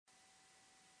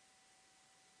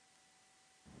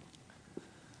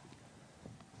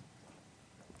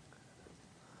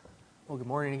Well, good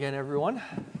morning again, everyone.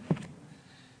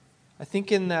 I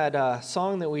think in that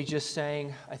song that we just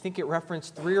sang, I think it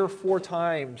referenced 3 or 4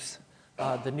 times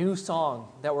the new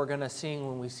song that we're going to sing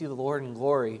when we see the Lord in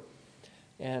glory.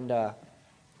 And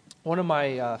one of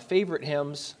my favorite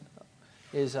hymns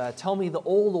is Tell Me the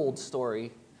Old, Old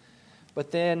Story.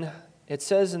 But then it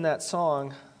says in that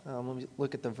song, let me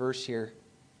look at the verse here.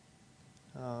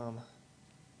 No,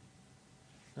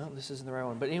 this isn't the right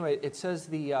one. But anyway, it says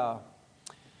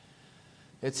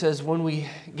when we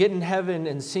get in heaven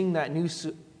and sing that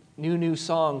new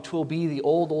song, 'twill be the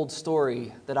old, old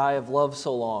story that I have loved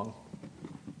so long.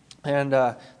 And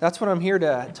that's what I'm here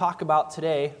to talk about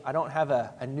today. I don't have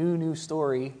a new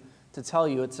story to tell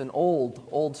you. It's an old,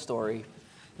 old story.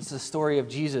 It's the story of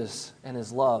Jesus and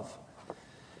his love.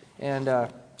 And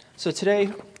so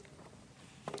today,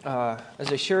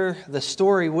 as I share the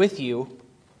story with you,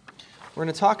 we're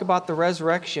going to talk about the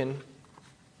resurrection.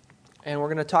 And we're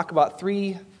going to talk about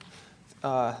three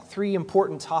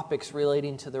important topics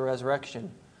relating to the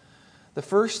resurrection. The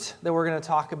first that we're going to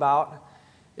talk about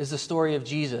is the story of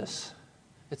Jesus.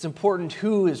 It's important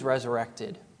who is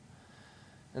resurrected.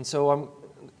 And so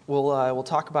we'll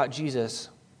talk about Jesus.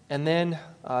 And then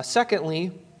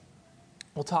secondly,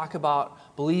 we'll talk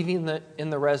about believing in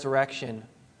the resurrection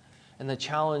and the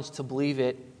challenge to believe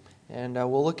it. And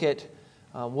we'll look at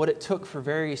what it took for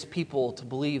various people to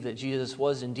believe that Jesus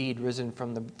was indeed risen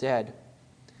from the dead.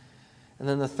 And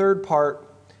then the third part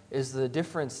is the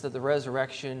difference that the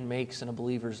resurrection makes in a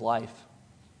believer's life.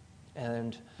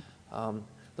 And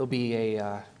there'll be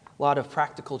a lot of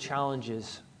practical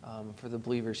challenges for the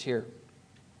believers here.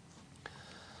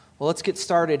 Well, let's get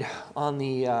started on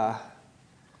the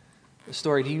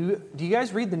story. Do you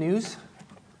guys read the news?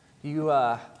 Do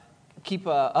you keep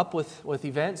up with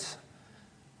events?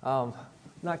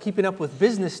 Not keeping up with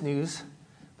business news,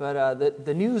 but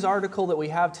the news article that we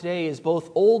have today is both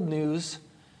old news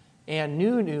and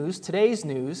new news, today's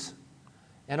news,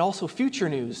 and also future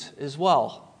news as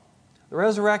well. The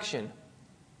resurrection.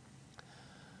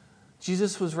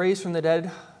 Jesus was raised from the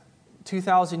dead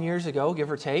 2,000 years ago,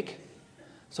 give or take,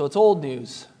 so it's old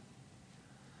news.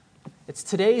 It's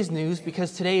today's news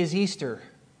because today is Easter,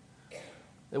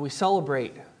 that we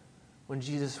celebrate when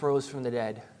Jesus rose from the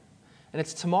dead. And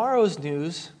it's tomorrow's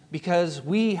news because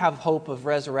we have hope of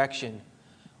resurrection.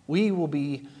 We will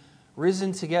be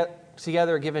risen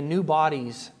together, given new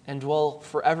bodies, and dwell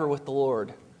forever with the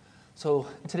Lord. So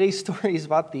today's story is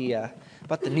about the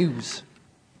news.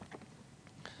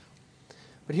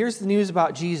 But here's the news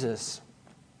about Jesus.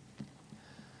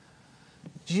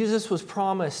 Jesus was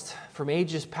promised from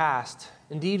ages past.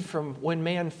 Indeed, from when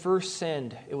man first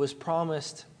sinned, it was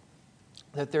promised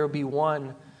that there would be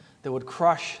one that would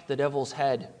crush the devil's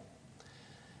head.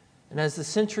 And as the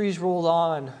centuries rolled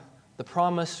on, the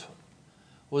promise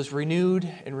was renewed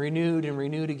and renewed and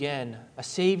renewed again. A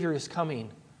Savior is coming.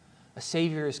 A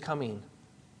Savior is coming.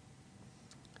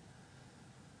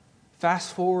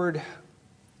 Fast forward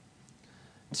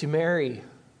to Mary.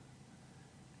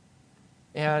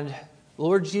 And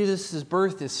Lord Jesus'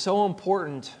 birth is so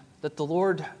important that the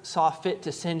Lord saw fit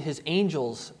to send his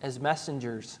angels as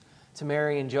messengers to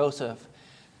Mary and Joseph,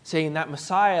 saying that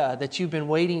Messiah that you've been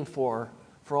waiting for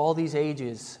all these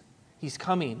ages, he's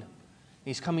coming.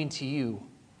 He's coming to you.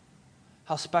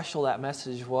 How special that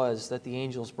message was that the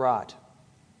angels brought.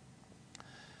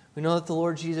 We know that the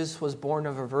Lord Jesus was born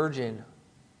of a virgin.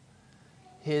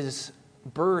 His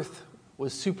birth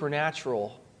was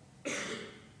supernatural.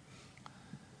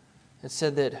 It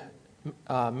said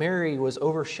that Mary was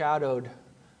overshadowed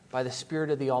by the Spirit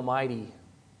of the Almighty.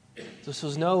 This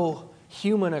was no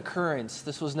human occurrence.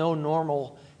 This was no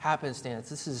normal happenstance.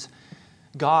 This is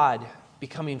God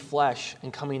becoming flesh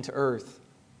and coming to earth.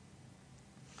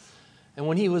 And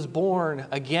when he was born,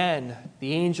 again,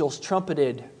 the angels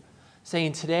trumpeted,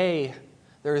 saying, "Today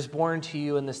there is born to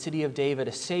you in the city of David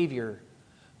a Savior,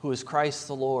 who is Christ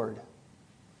the Lord."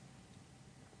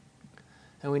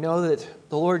 And we know that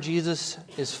the Lord Jesus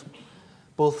is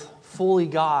both fully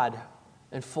God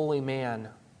and fully man.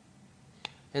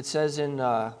 It says in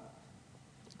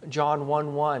John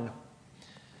 1:1,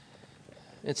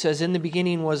 it says, "In the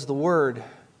beginning was the Word,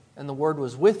 and the Word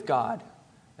was with God,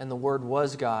 and the Word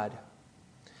was God."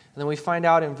 And then we find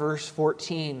out in verse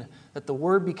 14 that the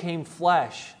Word became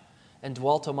flesh and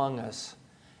dwelt among us,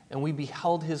 and we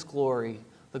beheld his glory,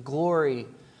 the glory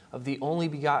of the only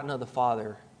begotten of the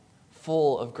Father,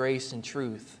 full of grace and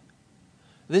truth.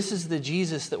 This is the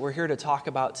Jesus that we're here to talk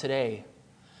about today,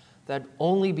 that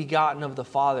only begotten of the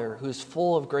Father, who is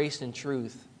full of grace and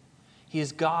truth. He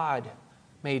is God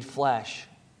made flesh.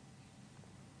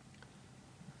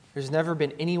 There's never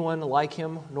been anyone like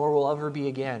him, nor will ever be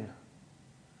again.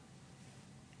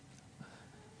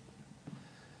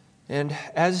 And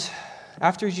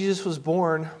after Jesus was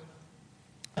born,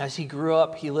 as he grew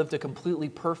up, he lived a completely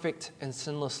perfect and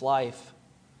sinless life.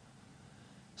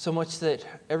 So much that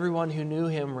everyone who knew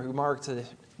him remarked that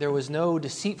there was no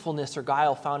deceitfulness or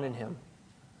guile found in him.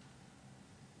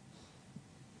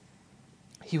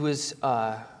 He was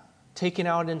taken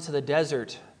out into the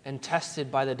desert and tested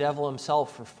by the devil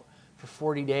himself for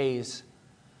 40 days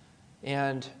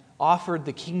and offered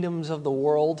the kingdoms of the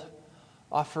world,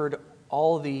 offered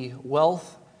all the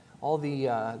wealth, all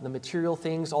the material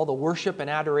things, all the worship and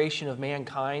adoration of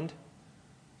mankind.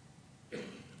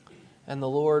 And the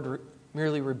Lord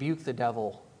merely rebuked the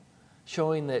devil,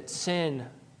 showing that sin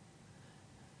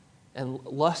and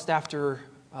lust after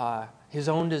his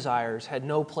own desires had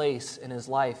no place in his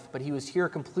life, but he was here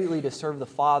completely to serve the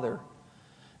Father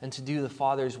and to do the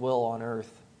Father's will on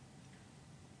earth.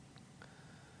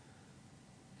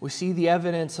 We see the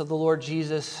evidence of the Lord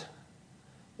Jesus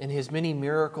in his many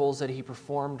miracles that he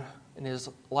performed in his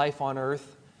life on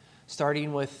earth,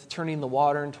 starting with turning the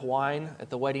water into wine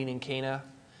at the wedding in Cana,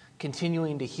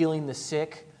 continuing to healing the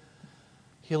sick,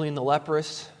 healing the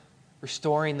leprous,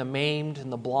 restoring the maimed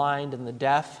and the blind and the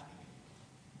deaf,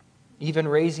 even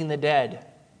raising the dead.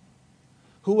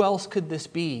 Who else could this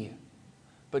be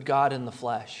but God in the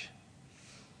flesh?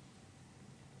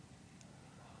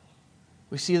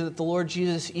 We see that the Lord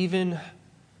Jesus even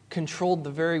controlled the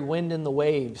very wind and the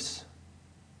waves,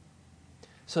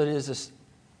 so that his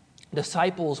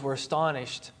disciples were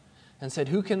astonished and said,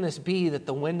 "Who can this be that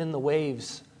the wind and the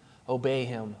waves obey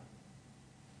him?"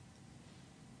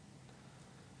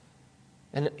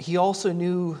 And he also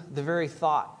knew the very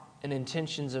thought and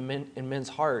intentions in men's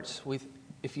hearts.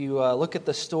 If you look at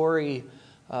the story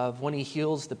of when he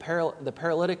heals the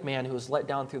paralytic man who was let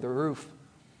down through the roof,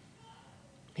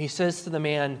 he says to the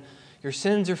man, "Your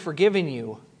sins are forgiven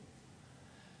you."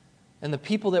 And the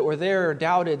people that were there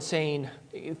doubted,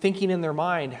 thinking in their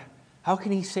mind, how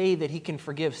can he say that he can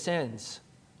forgive sins?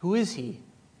 Who is he?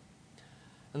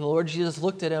 And the Lord Jesus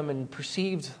looked at him and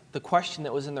perceived the question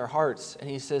that was in their hearts. And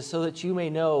he says, "So that you may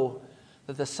know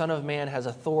that the Son of Man has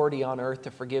authority on earth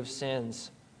to forgive sins,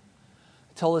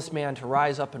 tell this man to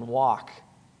rise up and walk."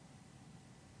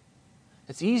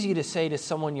 It's easy to say to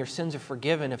someone your sins are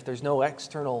forgiven if there's no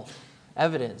external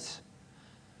evidence.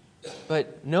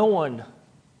 But no one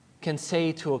can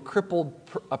say to a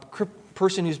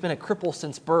person who's been a cripple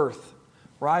since birth,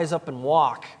 "Rise up and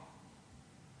walk,"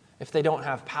 if they don't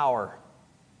have power.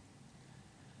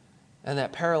 And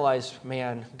that paralyzed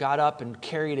man got up and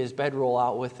carried his bedroll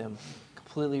out with him,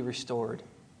 completely restored.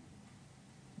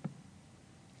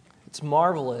 It's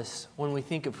marvelous when we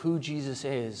think of who Jesus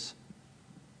is.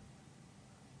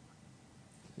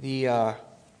 The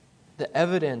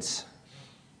evidence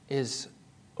is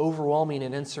overwhelming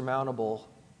and insurmountable.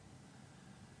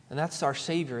 And that's our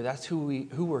Savior. That's who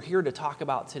we're here to talk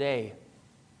about today.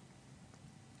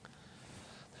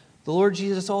 The Lord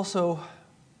Jesus also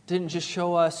didn't just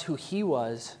show us who he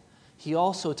was, he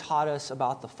also taught us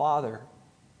about the Father.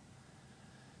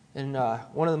 In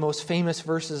one of the most famous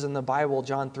verses in the Bible,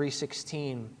 John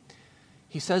 3:16,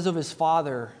 he says of his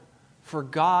Father, "For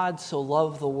God so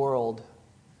loved the world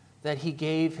that he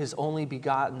gave his only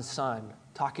begotten Son,"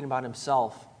 talking about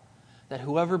himself, "that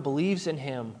whoever believes in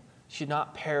him should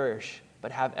not perish,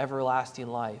 but have everlasting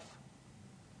life."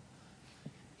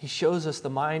 He shows us the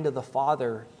mind of the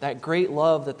Father, that great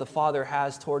love that the Father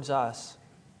has towards us.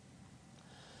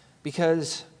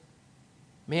 Because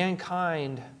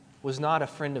mankind was not a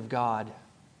friend of God.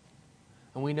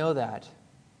 And we know that.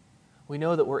 We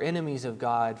know that we're enemies of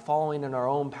God, following in our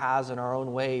own paths and our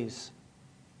own ways.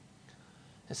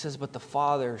 It says, "But the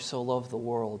Father so loved the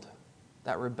world,"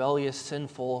 that rebellious,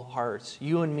 sinful hearts,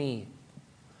 you and me,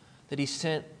 that he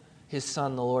sent his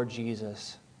Son, the Lord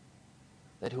Jesus,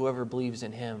 that whoever believes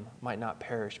in him might not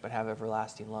perish but have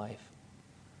everlasting life.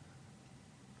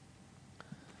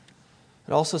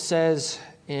 It also says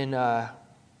in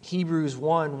Hebrews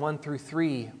 1 through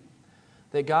 3,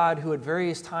 that God, who at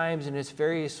various times in his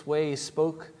various ways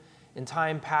spoke in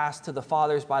time past to the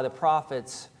fathers by the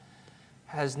prophets,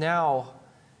 has now,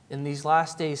 in these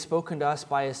last days, spoken to us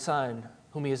by his Son,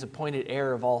 whom he has appointed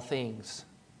heir of all things.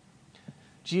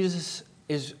 Jesus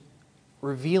is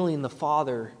revealing the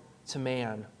Father to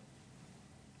man.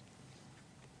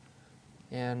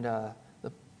 And the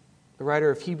writer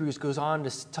of Hebrews goes on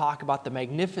to talk about the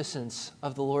magnificence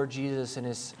of the Lord Jesus and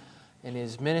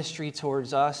his ministry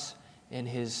towards us, and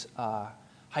his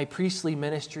high priestly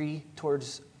ministry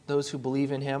towards those who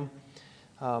believe in him.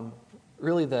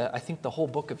 Really, I think the whole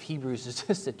book of Hebrews is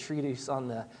just a treatise on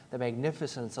the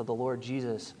magnificence of the Lord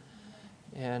Jesus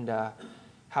and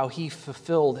how he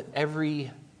fulfilled every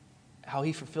how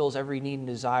he fulfills every need and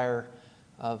desire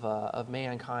of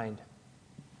mankind.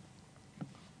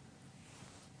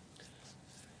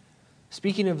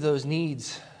 Speaking of those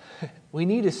needs, we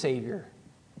need a Savior.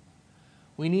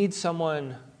 We need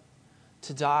someone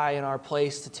to die in our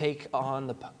place to take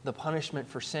on the punishment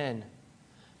for sin,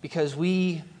 because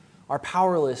we are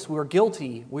powerless, we are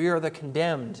guilty, we are the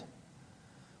condemned.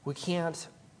 We can't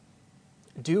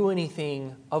do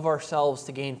anything of ourselves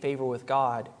to gain favor with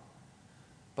God,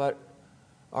 but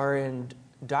are in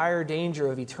dire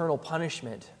danger of eternal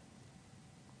punishment.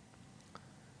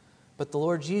 But the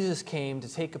Lord Jesus came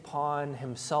to take upon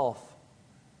himself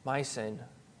my sin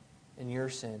and your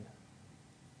sin.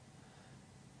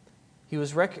 It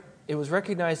was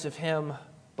recognized of him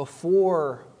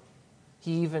before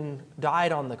he even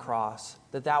died on the cross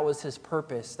that was his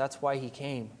purpose. That's why he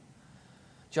came.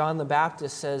 John the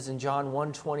Baptist says in John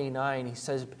 1:29, he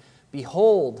says,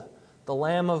 "Behold, the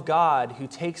Lamb of God who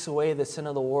takes away the sin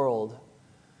of the world."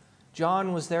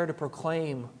 John was there to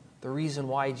proclaim the reason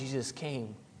why Jesus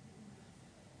came.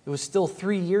 It was still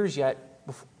 3 years yet,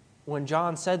 when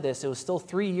John said this, it was still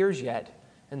 3 years yet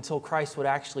until Christ would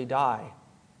actually die.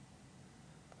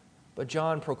 But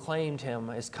John proclaimed him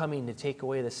as coming to take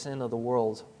away the sin of the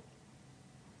world.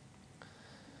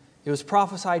 It was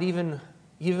prophesied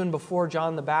even before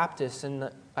John the Baptist in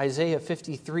Isaiah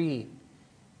 53.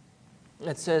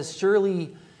 It says,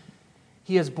 "Surely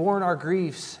he has borne our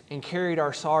griefs and carried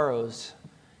our sorrows,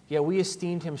 yet we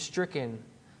esteemed him stricken,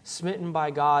 smitten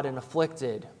by God, and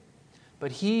afflicted.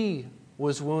 But he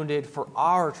was wounded for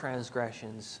our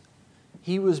transgressions.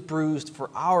 He was bruised for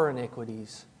our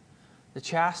iniquities. The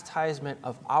chastisement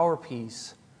of our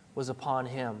peace was upon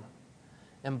him,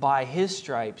 and by his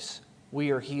stripes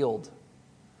we are healed.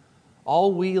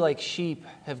 All we like sheep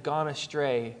have gone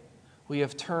astray. We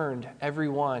have turned every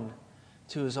one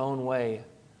to his own way,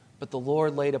 but the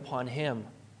Lord laid upon him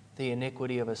the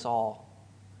iniquity of us all."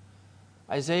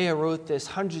 Isaiah wrote this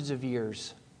hundreds of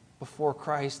years before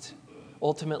Christ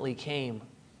ultimately came,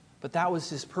 but that was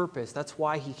his purpose. That's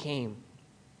why he came.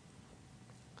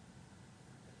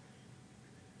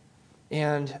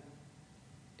 And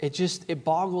it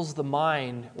boggles the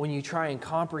mind when you try and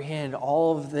comprehend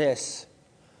all of this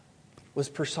was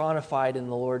personified in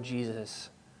the Lord Jesus.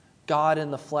 God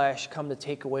in the flesh come to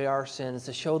take away our sins,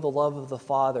 to show the love of the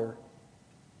Father.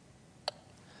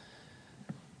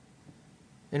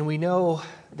 And we know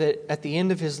that at the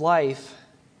end of his life,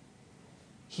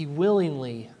 he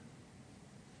willingly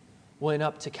went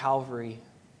up to Calvary.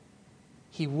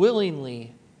 He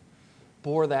willingly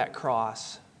bore that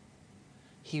cross.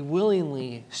 He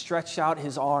willingly stretched out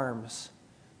his arms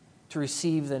to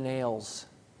receive the nails.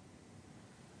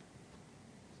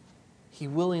 He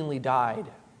willingly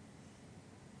died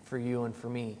for you and for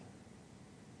me.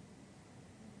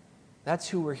 That's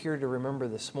who we're here to remember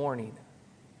this morning.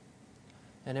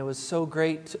 And it was so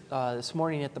great this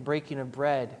morning at the breaking of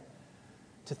bread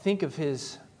to think of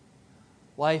his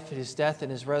life, his death,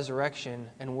 and his resurrection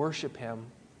and worship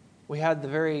him. We had the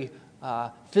very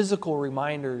physical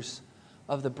reminders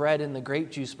of the bread and the grape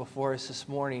juice before us this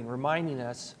morning, reminding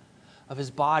us of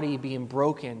his body being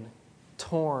broken,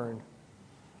 torn,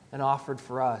 and offered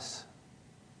for us.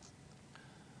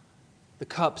 The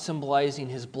cup symbolizing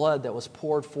his blood that was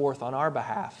poured forth on our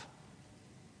behalf.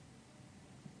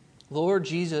 Lord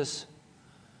Jesus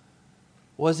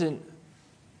wasn't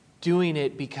doing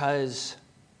it because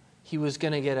he was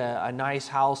going to get a nice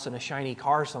house and a shiny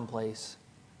car someplace.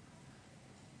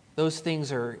 Those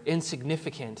things are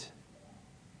insignificant.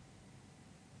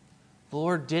 The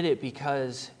Lord did it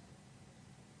because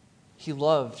he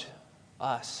loved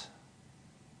us.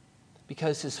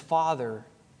 Because his Father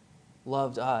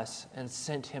loved us and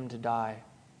sent him to die.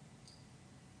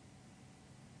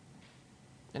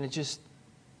 And it just,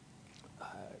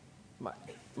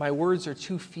 my words are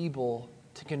too feeble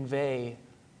to convey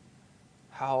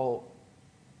how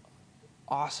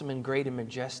awesome and great and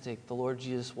majestic the Lord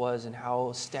Jesus was, and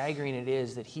how staggering it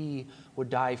is that he would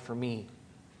die for me.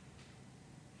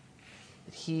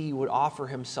 That he would offer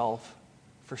himself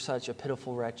for such a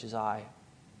pitiful wretch as I.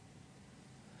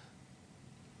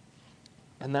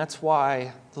 And that's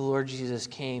why the Lord Jesus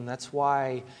came. That's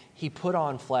why he put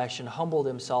on flesh and humbled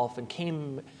himself and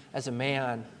came as a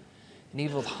man, and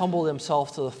even humbled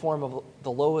himself to the form of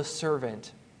the lowest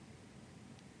servant,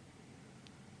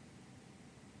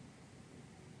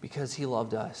 because he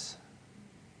loved us.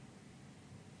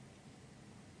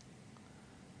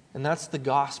 And that's the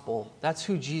gospel. That's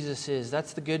who Jesus is.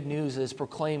 That's the good news that is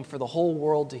proclaimed for the whole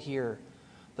world to hear,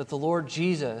 that the Lord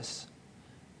Jesus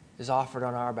is offered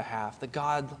on our behalf, that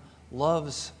God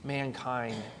loves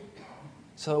mankind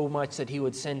so much that he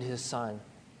would send his Son.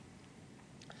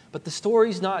 But the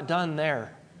story's not done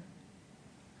there.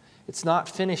 It's not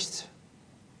finished.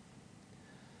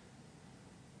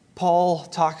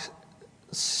 Paul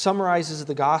summarizes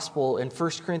the gospel in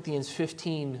 1 Corinthians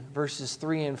 15, verses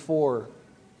 3 and 4,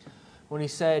 when he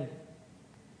said,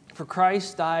 "For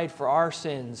Christ died for our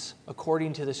sins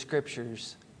according to the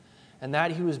Scriptures, and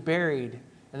that he was buried,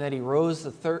 and that he rose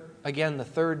again the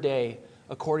third day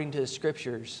according to the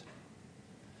Scriptures."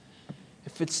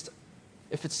 If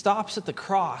it stops at the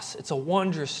cross, it's a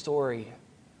wondrous story.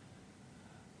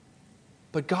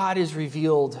 But God is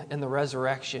revealed in the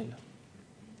resurrection,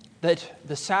 that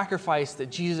the sacrifice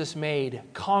that Jesus made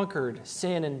conquered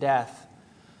sin and death.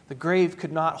 The grave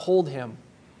could not hold him.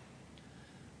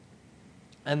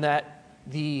 And that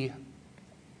the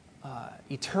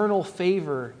eternal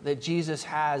favor that Jesus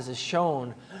has is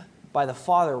shown by the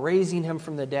Father raising him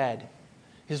from the dead.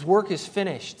 His work is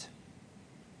finished.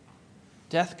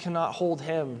 Death cannot hold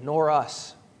him nor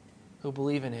us who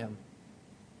believe in him.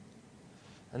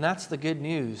 And that's the good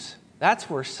news. That's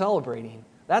worth celebrating.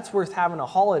 That's worth having a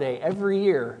holiday every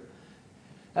year.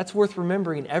 That's worth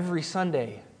remembering every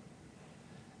Sunday,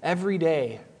 every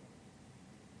day,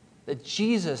 that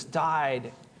Jesus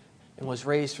died and was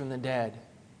raised from the dead.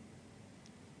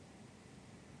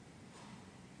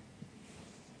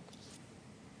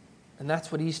 And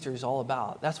that's what Easter is all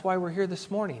about. That's why we're here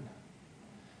this morning.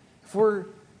 If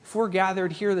we're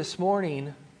gathered here this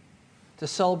morning to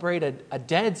celebrate a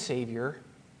dead Savior,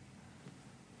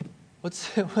 what's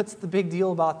the big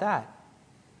deal about that?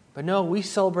 But no, we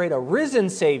celebrate a risen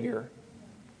Savior,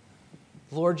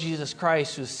 Lord Jesus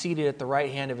Christ, who's seated at the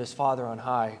right hand of his Father on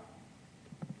high.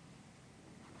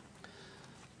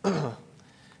 And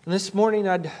this morning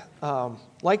I'd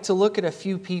like to look at a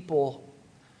few people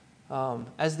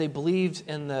as they believed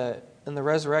in the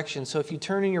resurrection. So if you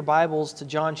turn in your Bibles to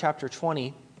John chapter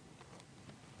 20,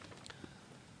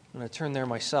 I'm going to turn there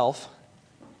myself,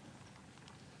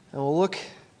 and we'll look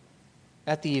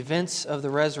at the events of the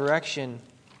resurrection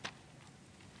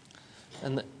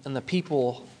and the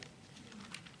people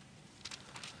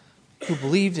who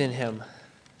believed in him.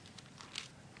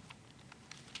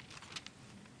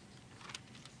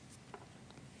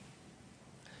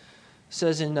 It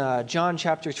says in John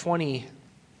chapter 20,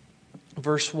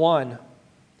 verse 1,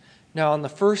 "Now on the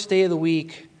first day of the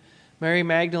week, Mary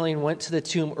Magdalene went to the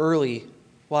tomb early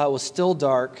while it was still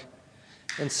dark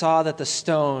and saw that the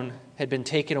stone had been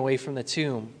taken away from the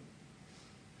tomb.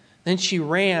 Then she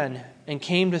ran and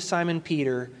came to Simon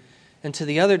Peter and to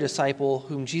the other disciple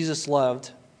whom Jesus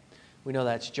loved," we know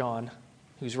that's John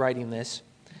who's writing this,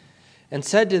 "and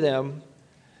said to them,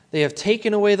 'They have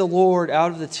taken away the Lord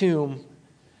out of the tomb,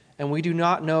 and we do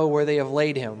not know where they have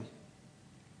laid him.'"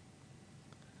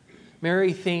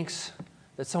 Mary thinks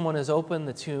that someone has opened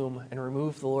the tomb and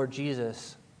removed the Lord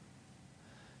Jesus.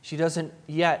 She doesn't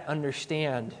yet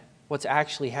understand what's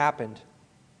actually happened.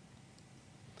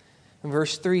 In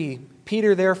verse 3,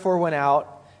 "Peter therefore went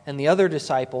out, and the other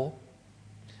disciple,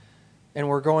 and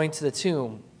were going to the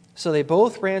tomb. So they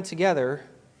both ran together,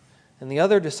 and the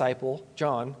other disciple,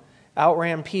 John,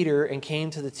 outran Peter and came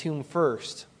to the tomb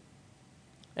first.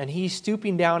 And he,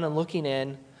 stooping down and looking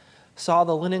in, saw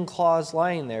the linen cloths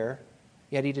lying there,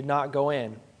 yet he did not go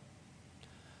in."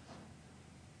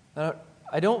 Now,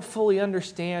 I don't fully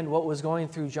understand what was going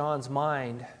through John's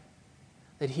mind,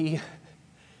 that he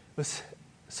was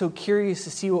so curious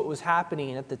to see what was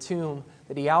happening at the tomb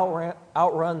that he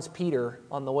outruns Peter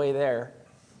on the way there.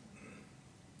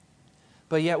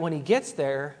 But yet when he gets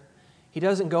there, he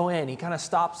doesn't go in. He kind of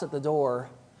stops at the door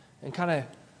and kind of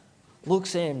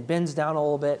looks in, bends down a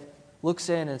little bit, looks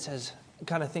in and says,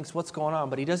 kind of thinks, what's going on?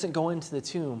 But he doesn't go into the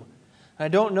tomb. And I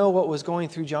don't know what was going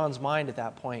through John's mind at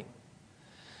that point.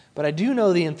 But I do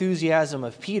know the enthusiasm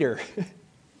of Peter.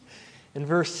 In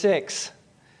verse 6,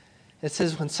 it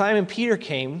says, "When Simon Peter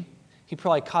came," he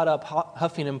probably caught up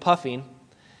huffing and puffing,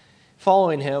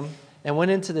 "following him, and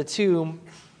went into the tomb,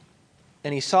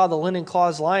 and he saw the linen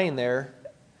cloths lying there,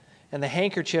 and the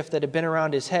handkerchief that had been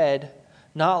around his head,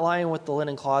 not lying with the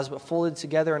linen cloths, but folded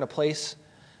together in a place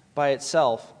by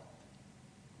itself."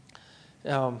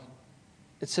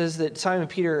 It says that Simon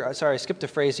Peter, I skipped a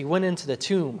phrase, he went into the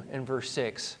tomb in verse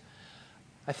 6.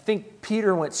 I think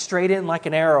Peter went straight in like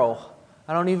an arrow.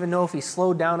 I don't even know if he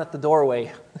slowed down at the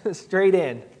doorway. Straight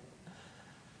in.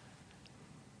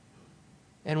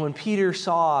 And when Peter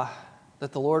saw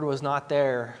that the Lord was not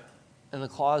there, and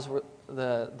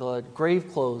the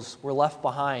grave clothes were left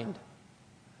behind,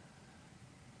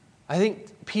 I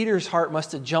think Peter's heart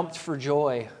must have jumped for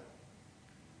joy,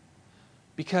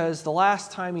 because the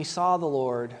last time he saw the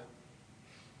Lord,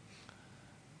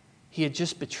 he had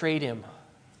just betrayed him.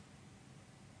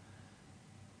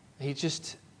 He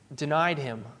just denied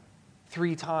him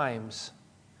 3 times,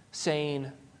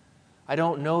 saying, I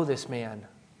don't know this man.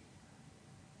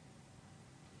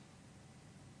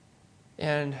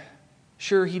 And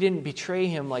sure, he didn't betray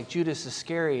him like Judas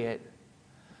Iscariot,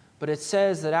 but it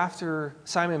says that after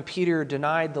Simon Peter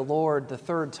denied the Lord the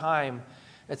 3rd time,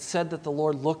 it said that the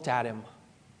Lord looked at him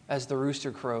as the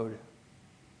rooster crowed,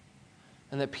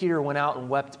 and that Peter went out and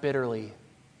wept bitterly.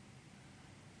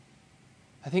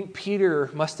 I think Peter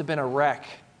must have been a wreck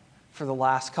for the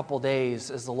last couple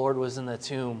days as the Lord was in the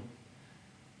tomb,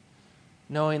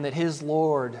 knowing that his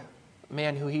Lord, a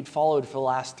man who he'd followed for the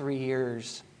last 3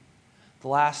 years, the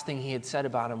last thing he had said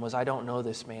about him was, I don't know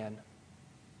this man.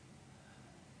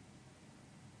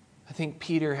 I think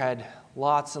Peter had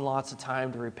lots and lots of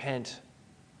time to repent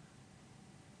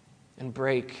and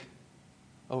break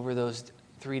over those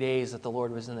 3 days that the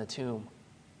Lord was in the tomb.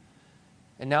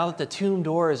 And now that the tomb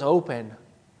door is open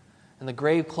and the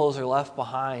grave clothes are left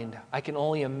behind, I can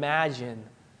only imagine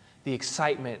the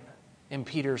excitement in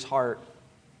Peter's heart,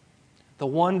 the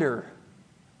wonder,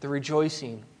 the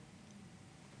rejoicing.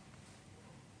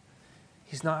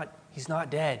 He's not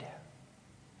dead.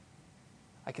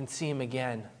 I can see him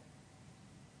again.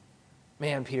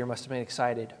 Man, Peter must have been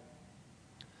excited.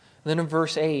 And then in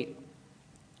verse 8,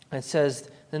 it says,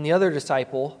 Then the other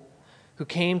disciple, who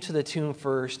came to the tomb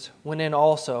first, went in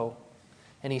also,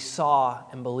 and he saw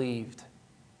and believed.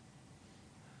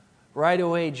 Right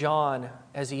away, John,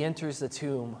 as he enters the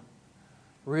tomb,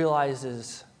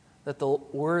 realizes that the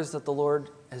words that the Lord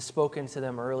has spoken to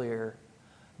them earlier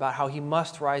about how he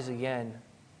must rise again,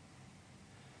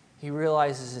 he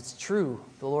realizes it's true.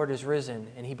 The Lord is risen,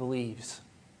 and he believes.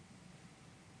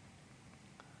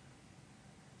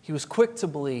 He was quick to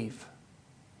believe.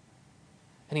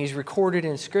 And he's recorded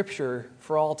in Scripture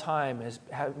for all time as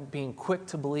being quick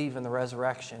to believe in the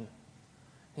resurrection.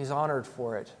 He's honored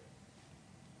for it.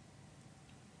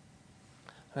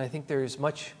 And I think there's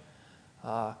much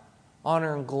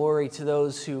honor and glory to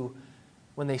those who,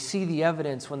 when they see the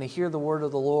evidence, when they hear the word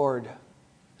of the Lord,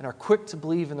 and are quick to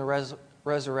believe in the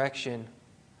resurrection,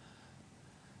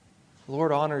 the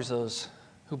Lord honors those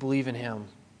who believe in him.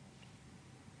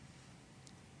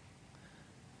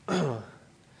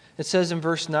 It says in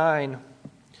verse 9,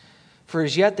 For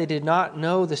as yet they did not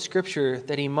know the Scripture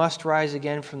that he must rise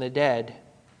again from the dead.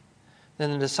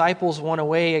 Then the disciples went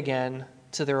away again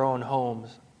to their own homes.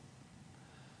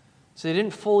 So they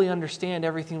didn't fully understand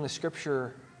everything the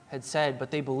Scripture had said,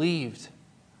 but they believed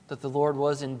that the Lord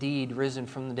was indeed risen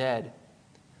from the dead.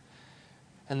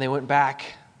 And they went back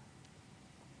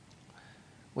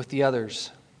with the others.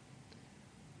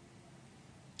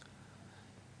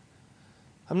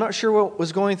 I'm not sure what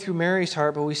was going through Mary's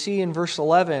heart, but we see in verse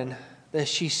 11 that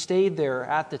she stayed there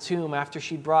at the tomb after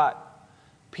she'd brought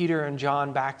Peter and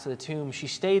John back to the tomb. She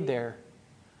stayed there.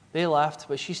 They left,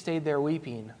 but she stayed there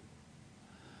weeping.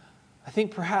 I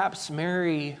think perhaps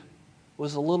Mary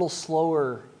was a little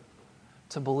slower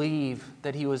to believe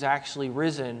that he was actually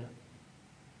risen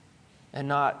and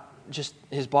not just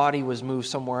his body was moved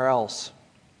somewhere else.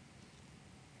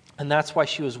 And that's why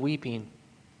she was weeping.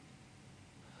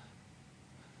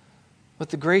 But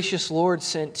the gracious Lord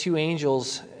sent 2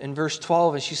 angels in verse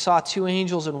 12, and she saw 2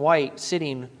 angels in white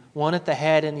sitting, one at the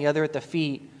head and the other at the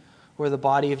feet, where the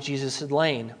body of Jesus had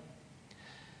lain.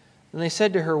 And they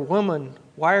said to her, Woman,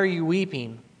 why are you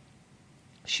weeping?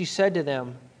 She said to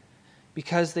them,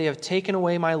 Because they have taken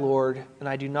away my Lord, and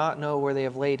I do not know where they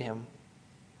have laid him.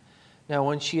 Now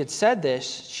when she had said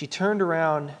this, she turned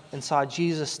around and saw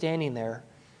Jesus standing there,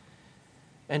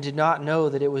 and did not know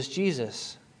that it was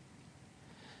Jesus.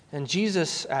 And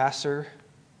Jesus asked her,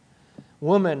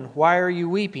 Woman, why are you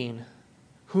weeping?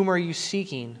 Whom are you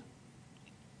seeking?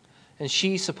 And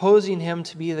she, supposing him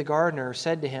to be the gardener,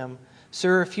 said to him,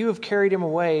 Sir, if you have carried him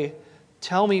away,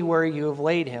 tell me where you have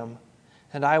laid him,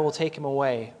 and I will take him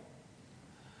away.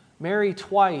 Mary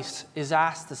twice is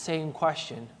asked the same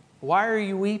question. Why are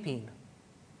you weeping?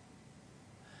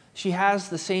 She has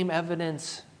the same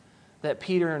evidence that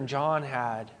Peter and John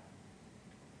had.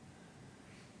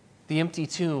 The empty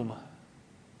tomb.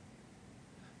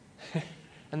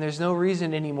 And there's no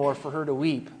reason anymore for her to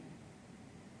weep.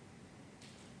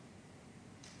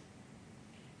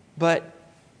 But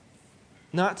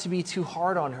not to be too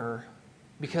hard on her,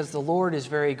 because the Lord is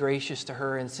very gracious to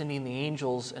her in sending the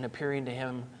angels and appearing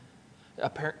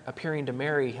to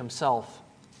Mary himself.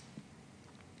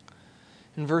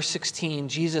 In verse 16,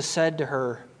 Jesus said to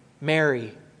her,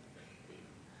 Mary.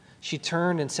 She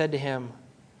turned and said to him,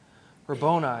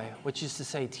 Rabboni, which is to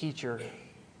say, teacher.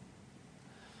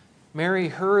 Mary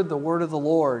heard the word of the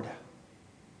Lord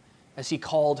as he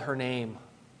called her name.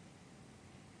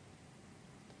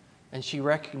 And she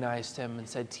recognized him and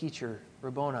said, "Teacher,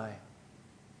 Rabboni."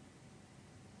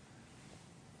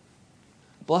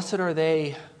 Blessed are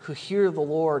they who hear the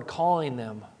Lord calling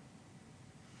them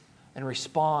and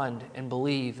respond and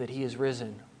believe that he is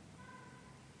risen.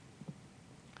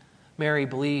 Mary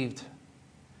believed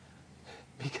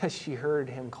because she heard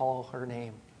him call her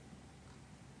name.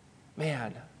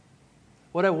 Man,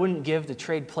 what I wouldn't give to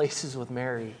trade places with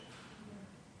Mary.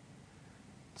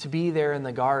 To be there in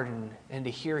the garden and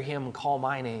to hear him call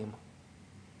my name.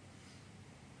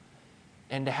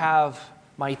 And to have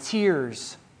my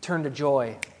tears turn to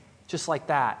joy, just like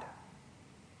that.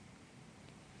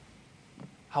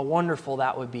 How wonderful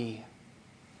that would be.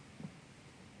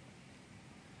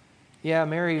 Yeah,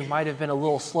 Mary might have been a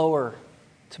little slower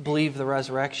to believe the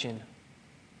resurrection,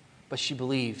 but she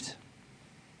believed.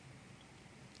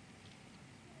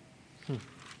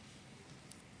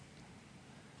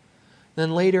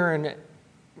 Then later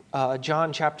in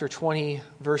John chapter 20,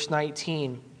 verse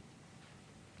 19,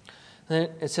 then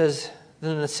it says,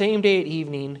 "Then the same day at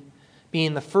evening,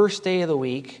 being the first day of the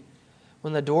week,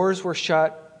 when the doors were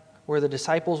shut where the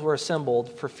disciples were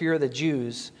assembled for fear of the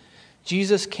Jews,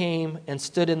 Jesus came and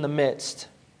stood in the midst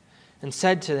and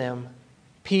said to them,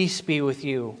 'Peace be with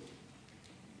you.'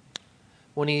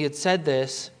 When he had said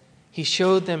this, he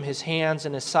showed them his hands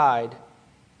and his side.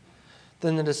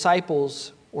 Then the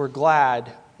disciples were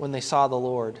glad when they saw the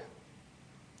Lord.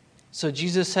 So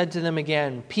Jesus said to them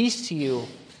again, 'Peace to you.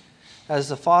 As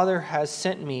the Father has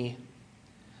sent me,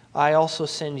 I also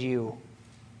send you.'"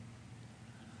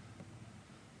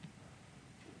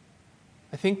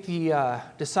 I think the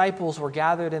disciples were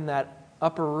gathered in that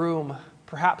upper room.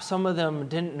 Perhaps some of them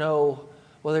didn't know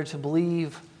whether to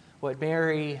believe what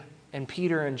Mary and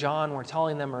Peter and John were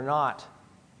telling them or not.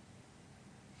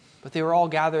 But they were all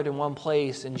gathered in one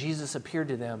place, and Jesus appeared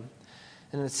to them.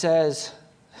 And it says,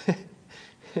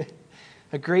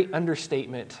 a great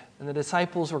understatement, and the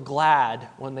disciples were glad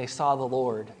when they saw the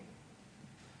Lord.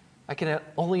 I can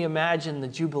only imagine the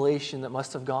jubilation that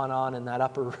must have gone on in that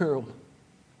upper room.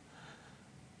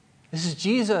 This is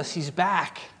Jesus. He's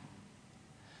back.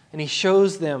 And he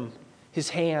shows them his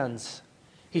hands.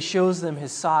 He shows them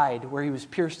his side where he was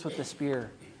pierced with the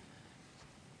spear.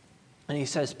 And he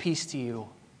says, "Peace to you."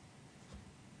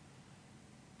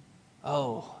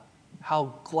 Oh,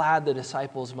 how glad the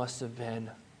disciples must have been.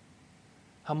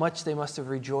 How much they must have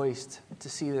rejoiced to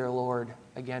see their Lord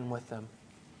again with them.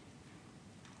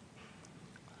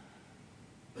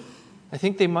 I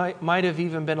think they might have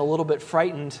even been a little bit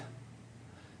frightened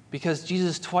because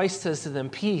Jesus twice says to them,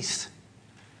 "Peace."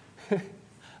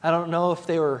 I don't know if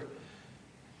they were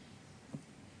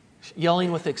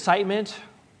yelling with excitement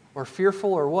or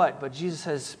fearful or what, but Jesus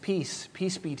says, "Peace,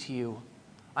 peace be to you.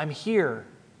 I'm here."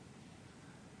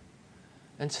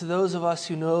 And to those of us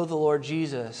who know the Lord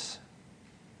Jesus,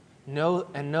 know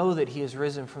that he is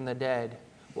risen from the dead,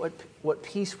 what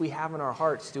peace we have in our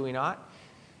hearts, do we not?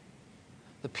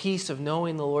 The peace of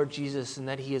knowing the Lord Jesus and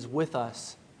that he is with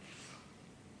us.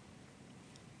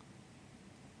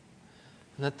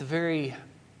 And that the very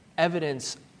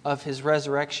evidence of his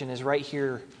resurrection is right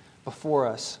here before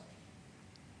us.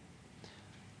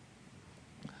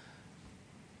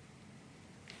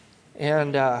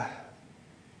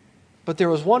 But there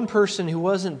was one person who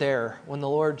wasn't there when the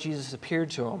Lord Jesus appeared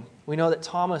to him. We know that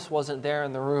Thomas wasn't there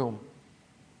in the room.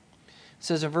 It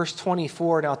says in verse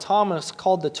 24, "Now Thomas,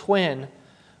 called the twin,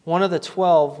 one of the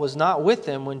 12, was not with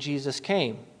them when Jesus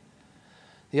came.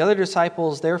 The other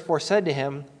disciples therefore said to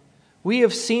him, 'We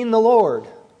have seen the Lord.'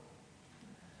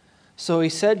 So he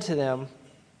said to them,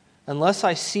 'Unless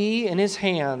I see in his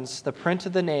hands the print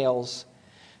of the nails,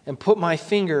 and put my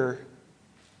finger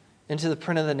into the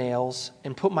print of the nails,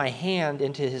 and put my hand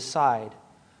into his side,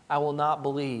 I will not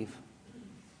believe.'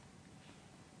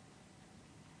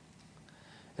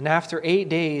 And after 8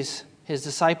 days, his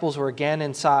disciples were again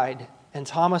inside, and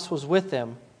Thomas was with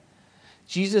them.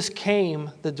 Jesus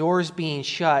came, the doors being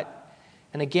shut,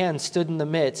 and again stood in the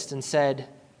midst and said,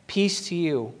 'Peace to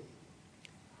you.'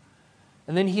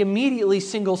 And then he immediately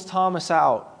singles Thomas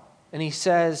out, and he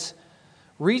says,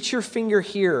 'Reach your finger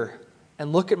here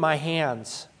and look at my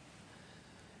hands.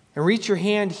 And reach your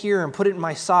hand here and put it in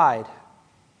my side.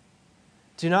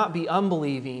 Do not be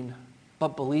unbelieving,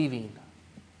 but believing.'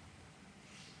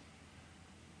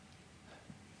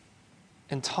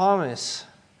 And Thomas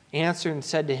answered and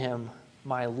said to him,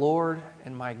 'My Lord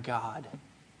and my God.'"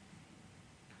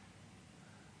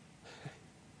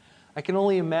 I can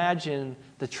only imagine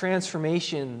the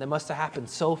transformation that must have happened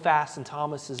so fast in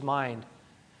Thomas's mind.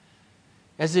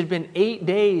 As it had been 8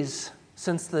 days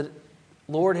since the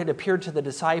Lord had appeared to the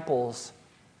disciples,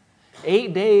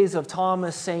 8 days of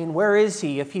Thomas saying, where is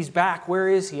he? If he's back, where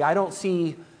is he? I don't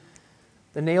see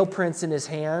the nail prints in his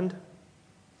hand.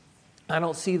 I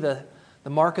don't see the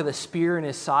mark of the spear in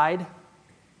his side.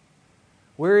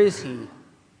 Where is he?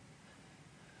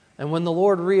 And when the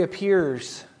Lord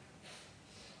reappears,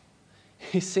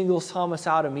 he singles Thomas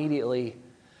out immediately.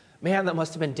 Man, that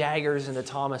must have been daggers into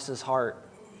Thomas's heart.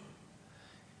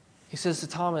 He says to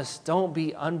Thomas, don't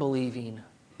be unbelieving,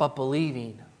 but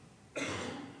believing.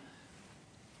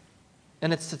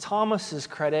 And it's to Thomas's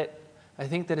credit, I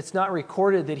think, that it's not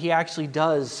recorded that he actually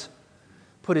does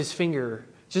put his finger.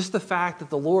 Just the fact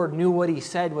that the Lord knew what he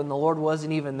said when the Lord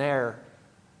wasn't even there.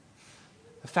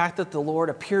 The fact that the Lord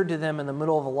appeared to them in the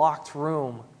middle of a locked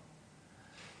room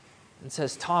and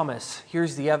says, Thomas,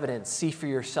 here's the evidence. See for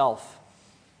yourself.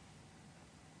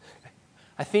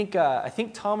 I think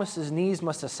Thomas's knees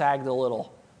must have sagged a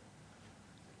little.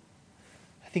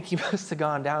 I think he must have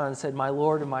gone down and said, my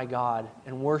Lord and my God,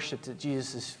 and worshiped at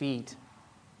Jesus' feet.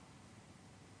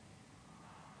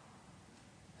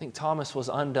 I think Thomas was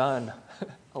undone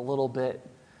a little bit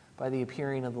by the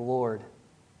appearing of the Lord.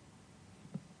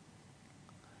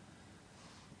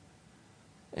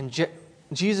 And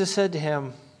Jesus said to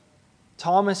him,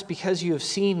 Thomas, because you have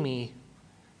seen me,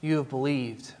 you have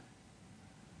believed.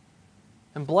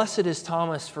 And blessed is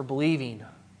Thomas for believing.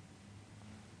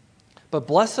 But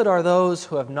blessed are those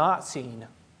who have not seen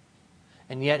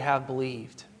and yet have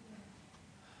believed.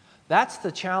 That's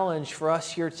the challenge for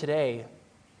us here today.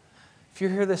 If you're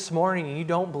here this morning and you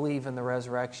don't believe in the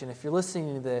resurrection, if you're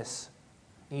listening to this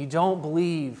and you don't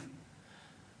believe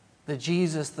that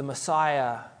Jesus, the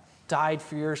Messiah, died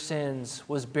for your sins,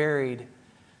 was buried,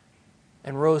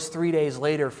 and rose 3 days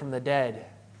later from the dead,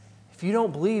 if you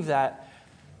don't believe that,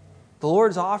 the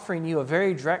Lord's offering you a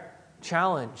very direct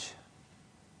challenge.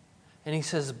 And he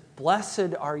says,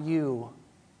 blessed are you,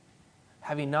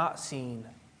 having not seen,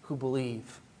 who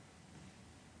believe.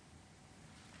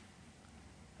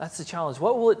 That's the challenge.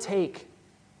 What will it take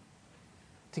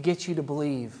to get you to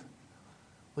believe?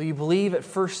 Will you believe at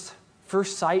first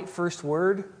sight, first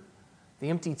word, the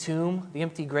empty tomb, the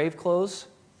empty grave clothes?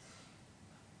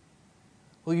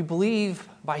 Will you believe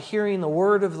by hearing the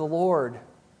word of the Lord,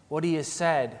 what he has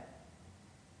said,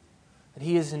 that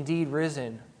he is indeed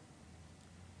risen?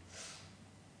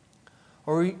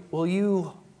 Or will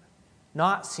you,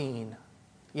 not seen,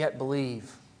 yet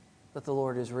believe that the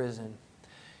Lord is risen?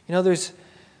 You know, there's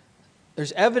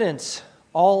evidence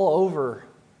all over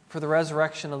for the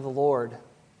resurrection of the Lord.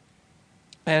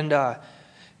 And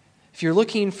if you're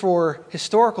looking for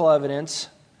historical evidence,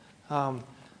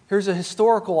 here's a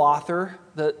historical author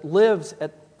that lived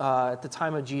at the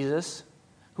time of Jesus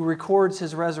who records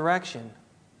his resurrection.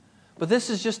 But this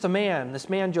is just this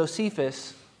man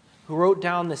Josephus, who wrote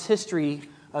down this history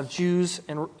of Jews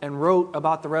and wrote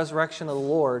about the resurrection of the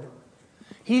Lord.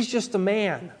 He's just a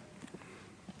man.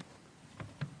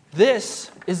 This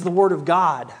is the Word of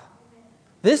God.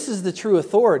 This is the true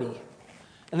authority.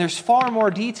 And there's far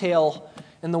more detail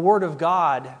in the Word of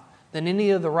God than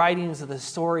any of the writings of the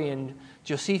historian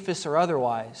Josephus or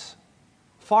otherwise.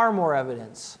 Far more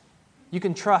evidence. You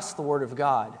can trust the Word of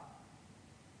God.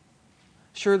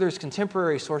 Sure, there's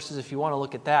contemporary sources if you want to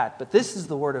look at that, but this is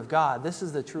the Word of God. This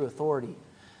is the true authority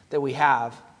that we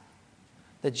have,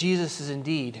 that Jesus is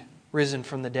indeed risen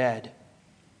from the dead.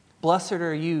 Blessed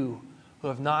are you who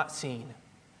have not seen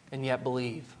and yet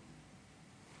believe.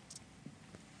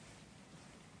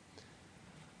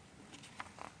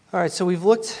 All right, so we've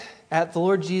looked at the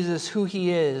Lord Jesus, who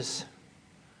he is.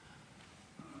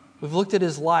 We've looked at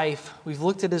his life. We've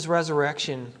looked at his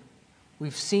resurrection.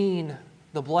 We've seen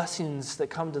the blessings that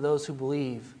come to those who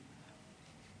believe.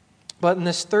 But in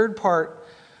this third part,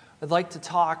 I'd like to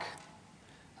talk,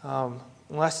 in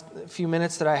the last few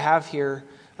minutes that I have here,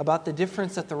 about the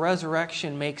difference that the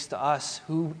resurrection makes to us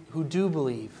who do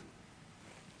believe.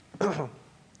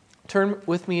 Turn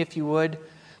with me, if you would,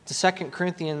 to 2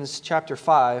 Corinthians chapter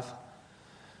 5.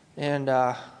 And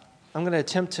I'm going to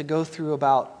attempt to go through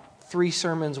about 3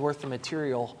 sermons worth of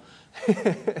material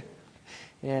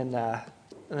and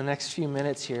in the next few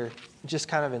minutes here, just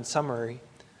kind of in summary.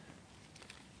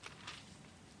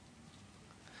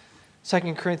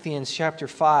 2 Corinthians chapter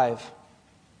 5.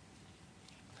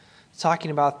 It's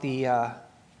talking about the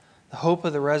hope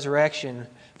of the resurrection.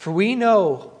 For we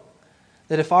know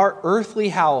that if our earthly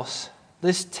house,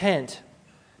 this tent,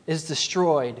 is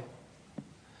destroyed,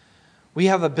 we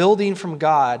have a building from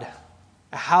God,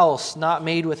 a house not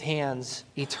made with hands,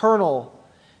 eternal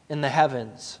in the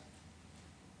heavens.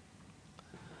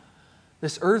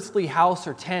 This earthly house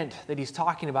or tent that he's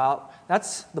talking about,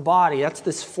 that's the body, that's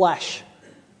this flesh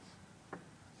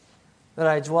that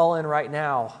I dwell in right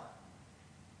now.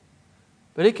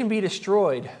 But it can be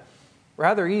destroyed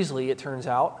rather easily, it turns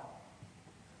out.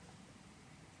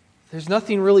 There's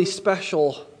nothing really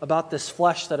special about this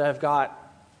flesh that I've got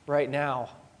right now.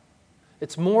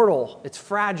 It's mortal, it's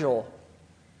fragile,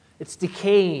 it's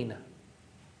decaying.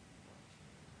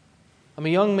 I'm a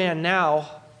young man now,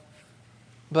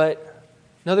 but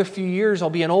another few years I'll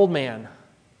be an old man.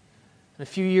 And a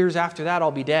few years after that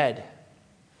I'll be dead.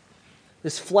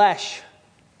 This flesh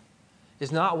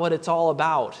is not what it's all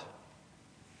about.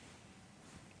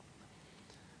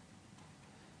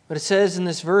 But it says in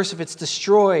this verse, if it's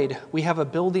destroyed, we have a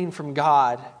building from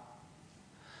God,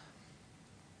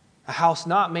 a house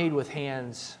not made with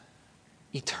hands,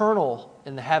 eternal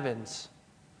in the heavens.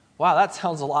 Wow, that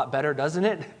sounds a lot better, doesn't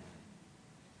it?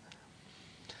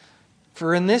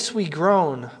 For in this we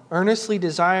groan, earnestly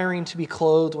desiring to be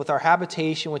clothed with our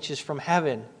habitation which is from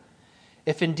heaven.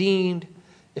 If indeed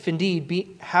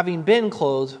having been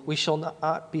clothed, we shall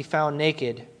not be found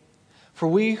naked. For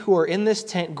we who are in this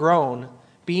tent groan,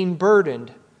 being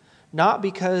burdened, not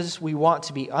because we want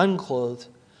to be unclothed,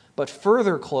 but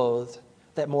further clothed,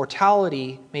 that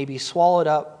mortality may be swallowed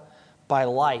up by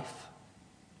life.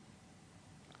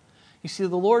 You see,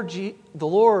 the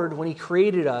Lord, when He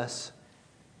created us,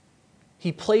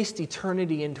 He placed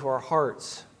eternity into our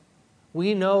hearts.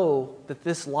 We know that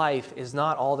this life is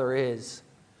not all there is.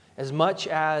 As much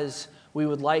as we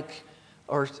would like,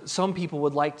 or some people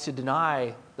would like to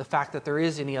deny the fact that there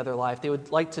is any other life. They would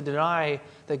like to deny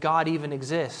that God even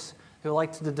exists. They would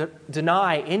like to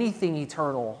deny anything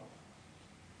eternal.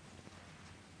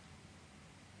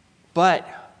 But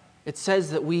it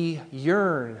says that we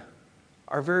yearn.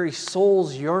 Our very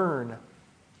souls yearn.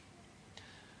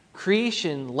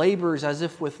 Creation labors as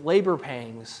if with labor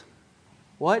pangs.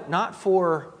 What? Not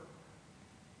for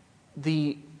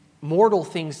the mortal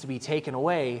things to be taken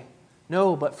away.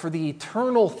 No, but for the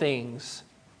eternal things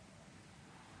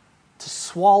to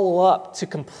swallow up, to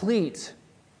complete,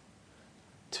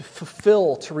 to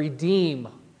fulfill, to redeem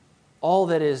all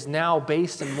that is now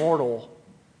based and mortal.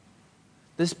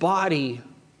 This body,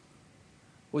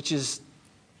 which is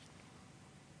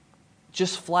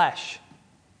just flesh,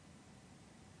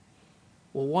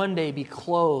 will one day be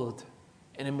clothed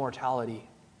in immortality.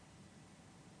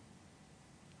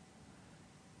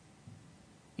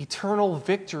 Eternal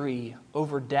victory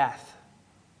over death.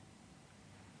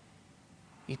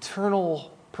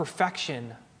 Eternal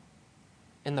perfection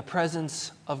in the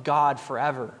presence of God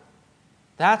forever.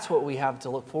 That's what we have to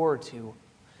look forward to.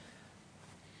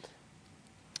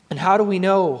 And how do we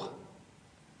know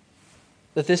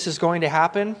that this is going to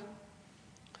happen?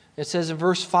 It says in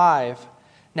verse 5,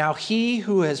 now He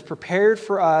who has prepared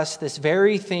for us this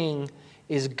very thing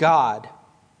is God,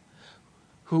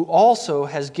 who also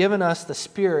has given us the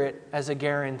Spirit as a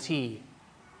guarantee.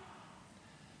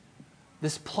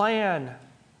 This plan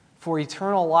for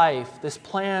eternal life, this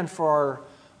plan for our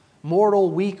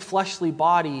mortal, weak, fleshly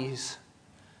bodies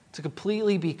to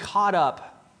completely be caught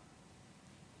up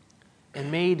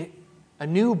and made a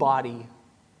new body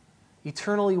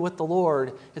eternally with the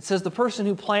Lord. It says the person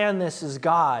who planned this is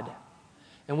God.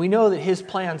 And we know that His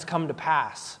plans come to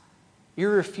pass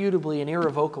irrefutably and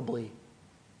irrevocably.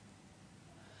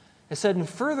 It said, and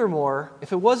furthermore,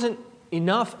 if it wasn't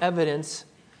enough evidence,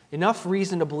 enough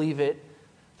reason to believe it,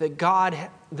 that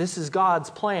this is God's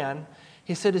plan,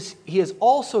 He said He has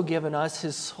also given us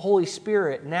His Holy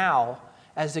Spirit now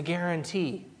as a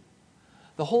guarantee.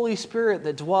 The Holy Spirit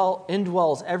that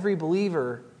indwells every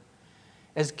believer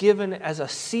is given as a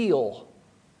seal,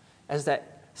 as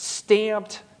that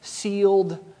stamped,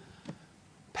 sealed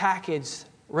package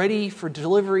ready for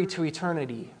delivery to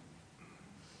eternity.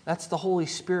 That's the Holy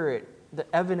Spirit, the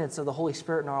evidence of the Holy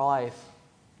Spirit in our life.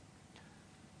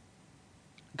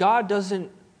 God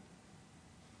doesn't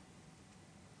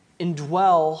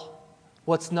indwell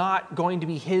what's not going to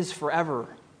be His forever.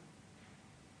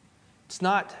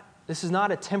 This is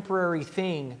not a temporary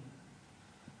thing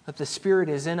that the Spirit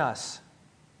is in us.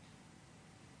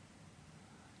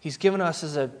 He's given us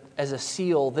as a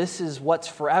seal. This is what's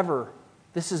forever.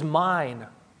 This is mine.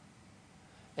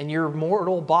 And your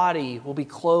mortal body will be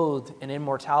clothed in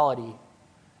immortality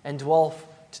and dwell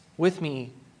with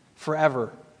me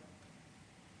forever.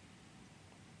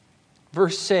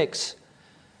 Verse 6,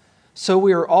 so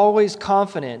we are always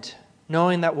confident,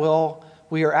 knowing that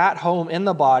we are at home in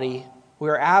the body, we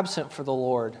are absent for the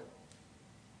Lord.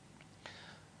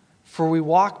 For we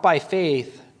walk by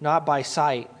faith, not by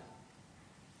sight.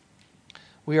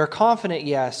 We are confident,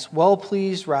 yes, well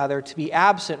pleased rather to be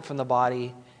absent from the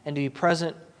body and to be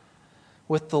present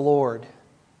with the Lord.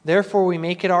 Therefore we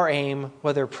make it our aim,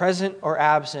 whether present or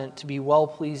absent, to be well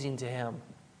pleasing to Him.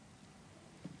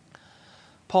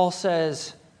 Paul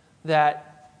says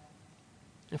that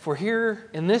if we're here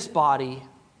in this body,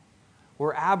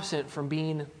 we're absent from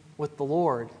being with the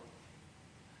Lord.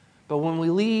 But when we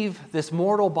leave this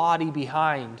mortal body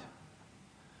behind,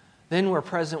 then we're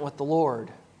present with the Lord.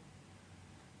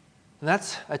 And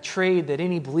that's a trade that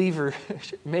any believer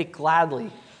should make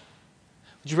gladly.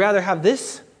 Would you rather have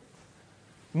this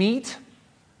meet,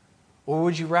 or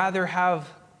would you rather have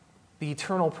the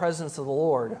eternal presence of the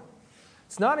Lord?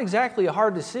 It's not exactly a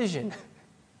hard decision.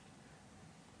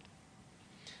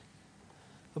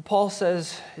 But Paul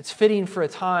says it's fitting for a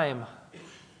time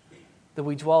that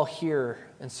we dwell here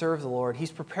and serve the Lord.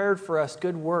 He's prepared for us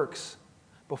good works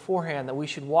beforehand, that we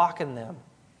should walk in them.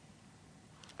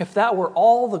 If that were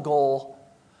all the goal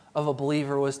of a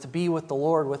believer, was to be with the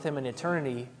Lord, with Him in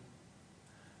eternity,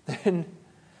 then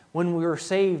when we were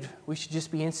saved, we should just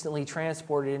be instantly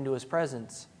transported into His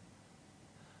presence.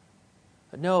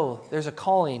 But no, there's a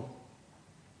calling.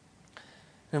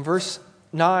 In verse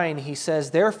 9, he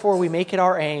says, "Therefore we make it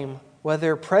our aim,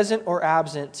 whether present or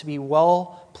absent, to be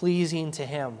well-pleasing to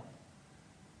Him."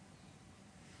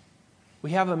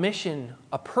 We have a mission,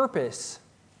 a purpose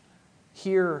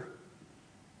here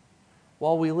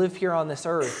while we live here on this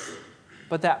earth.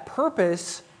 But that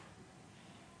purpose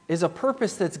is a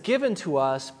purpose that's given to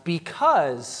us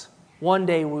because one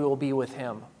day we will be with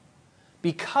Him.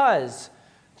 Because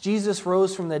Jesus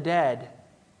rose from the dead,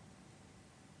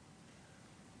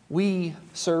 we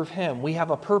serve Him. We have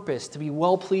a purpose to be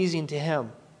well-pleasing to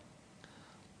Him.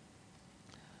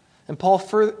 And Paul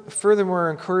furthermore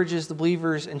encourages the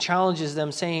believers and challenges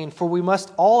them, saying, "For we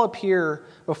must all appear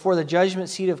before the judgment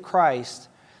seat of Christ,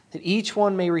 that each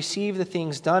one may receive the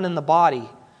things done in the body,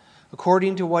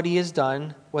 according to what he has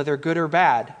done, whether good or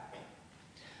bad.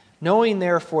 Knowing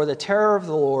therefore the terror of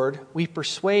the Lord, we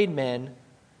persuade men,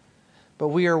 but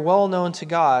we are well known to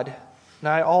God, and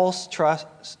I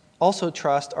also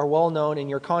trust are well known in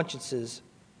your consciences."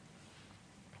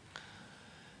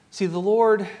 See,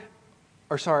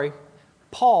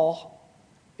 Paul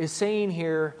is saying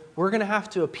here, we're going to have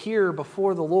to appear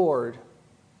before the Lord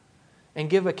and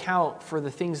give account for the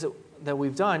things that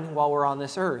we've done while we're on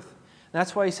this earth. And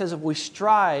that's why he says if we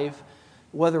strive,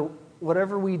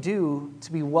 whatever we do,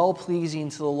 to be well-pleasing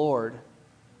to the Lord,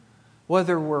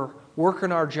 whether we're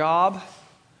working our job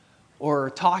or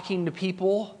talking to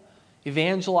people,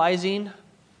 evangelizing,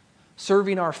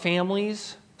 serving our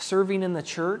families, serving in the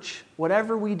church,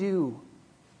 whatever we do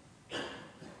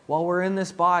while we're in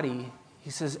this body, he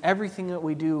says everything that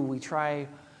we do, we try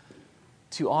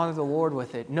to honor the Lord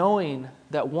with it, knowing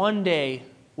that one day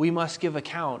we must give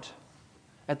account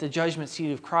at the judgment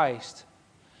seat of Christ.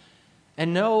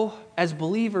 And know, as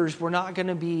believers, we're not going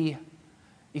to be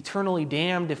eternally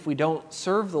damned if we don't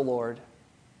serve the Lord.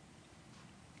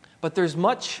 But there's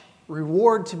much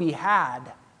reward to be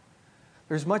had.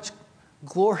 There's much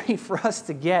glory for us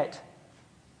to get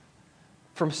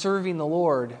from serving the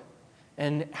Lord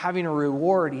and having a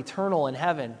reward eternal in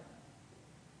heaven.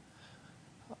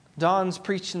 Don's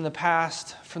preached in the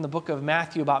past from the book of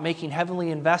Matthew about making heavenly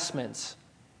investments.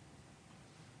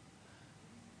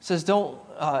 It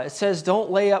says,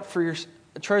 don't lay up for your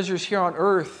treasures here on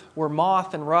earth where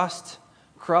moth and rust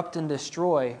corrupt and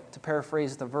destroy, to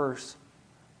paraphrase the verse.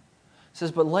 It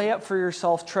says, but lay up for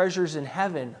yourself treasures in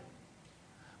heaven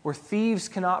where thieves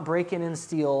cannot break in and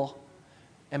steal,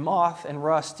 and moth and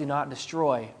rust do not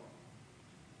destroy.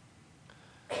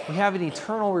 We have an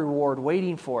eternal reward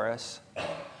waiting for us.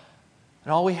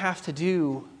 And all we have to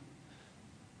do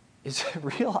is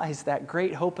realize that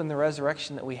great hope in the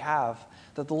resurrection that we have,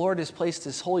 that the Lord has placed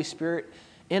His Holy Spirit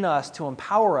in us to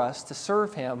empower us to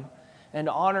serve Him and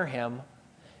to honor Him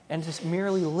and to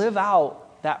merely live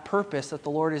out that purpose that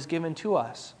the Lord has given to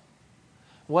us.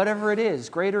 Whatever it is,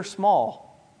 great or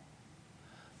small,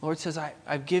 the Lord says,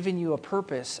 I've given you a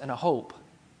purpose and a hope.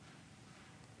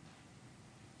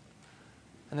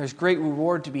 And there's great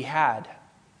reward to be had.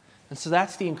 And so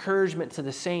that's the encouragement to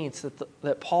the saints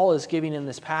that Paul is giving in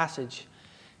this passage.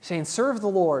 Saying, serve the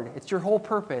Lord. It's your whole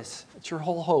purpose. It's your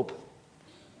whole hope.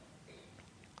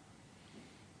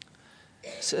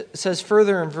 It says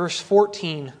further in verse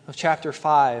 14 of chapter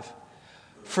 5,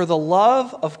 "For the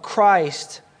love of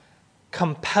Christ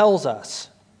compels us."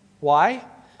 Why?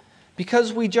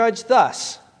 Because we judge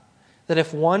thus, that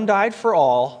if one died for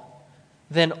all,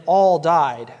 then all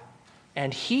died.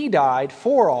 And He died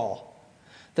for all,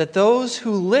 that those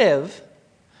who live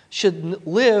should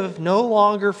live no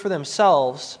longer for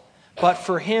themselves, but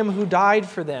for Him who died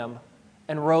for them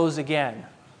and rose again.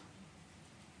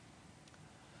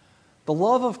 The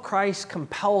love of Christ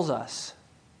compels us.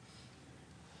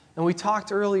 And we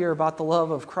talked earlier about the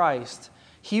love of Christ.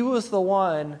 He was the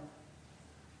one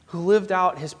who lived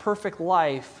out his perfect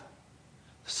life,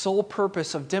 the sole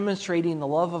purpose of demonstrating the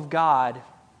love of God,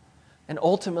 and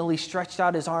ultimately stretched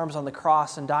out his arms on the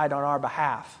cross and died on our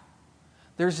behalf.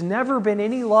 There's never been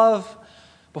any love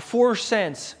before or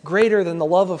since greater than the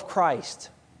love of Christ.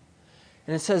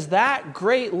 And it says that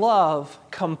great love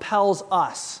compels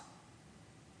us.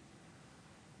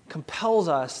 Compels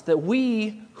us that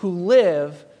we who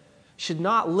live should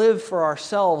not live for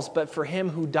ourselves, but for him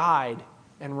who died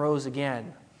and rose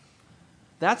again.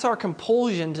 That's our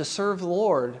compulsion to serve the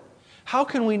Lord. How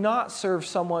can we not serve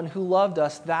someone who loved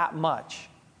us that much?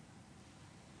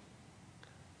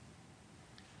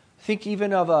 Think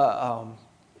even of a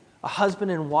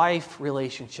husband and wife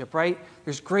relationship, right?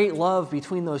 There's great love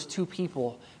between those two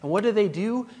people. And what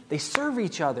do? They serve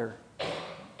each other.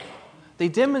 They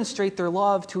demonstrate their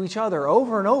love to each other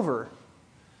over and over.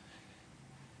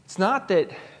 It's not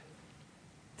that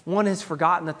one has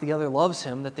forgotten that the other loves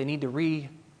him, that they need to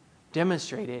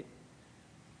re-demonstrate it.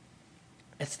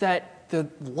 It's that the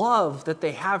love that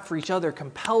they have for each other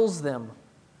compels them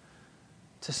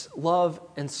to love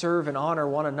and serve and honor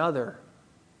one another.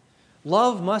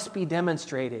 Love must be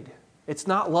demonstrated. It's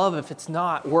not love if it's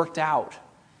not worked out.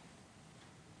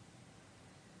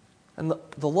 And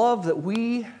the love that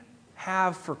we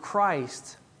have for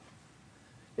Christ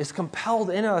is compelled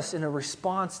in us in a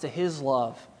response to his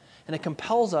love. And it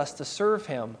compels us to serve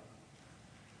him.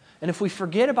 And if we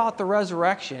forget about the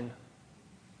resurrection,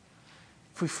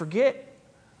 if we forget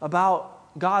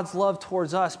about God's love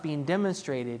towards us being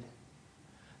demonstrated,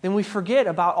 then we forget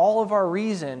about all of our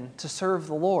reason to serve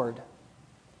the Lord.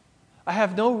 I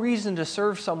have no reason to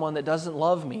serve someone that doesn't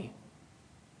love me.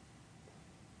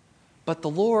 But the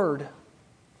Lord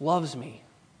loves me.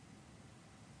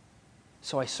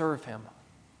 So I serve him.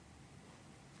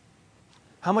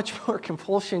 How much more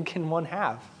compulsion can one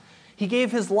have? He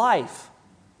gave his life.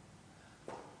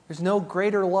 There's no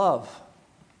greater love.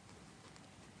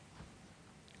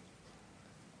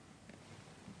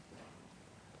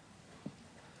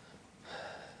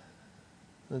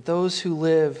 That those who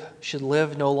live should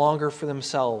live no longer for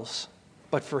themselves,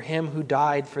 but for him who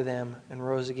died for them and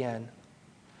rose again.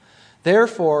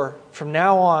 Therefore, from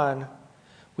now on,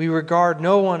 we regard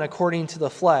no one according to the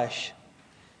flesh.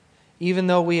 Even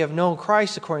though we have known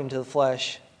Christ according to the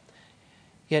flesh,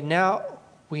 yet now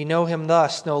we know him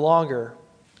thus no longer.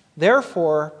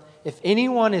 Therefore, if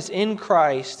anyone is in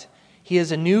Christ, he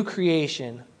is a new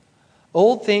creation.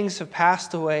 Old things have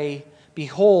passed away.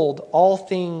 Behold, all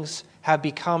things have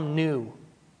become new.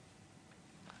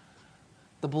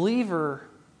 The believer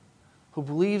who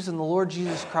believes in the Lord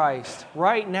Jesus Christ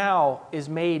right now is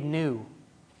made new.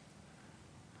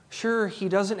 Sure, he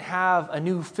doesn't have a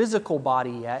new physical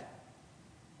body yet,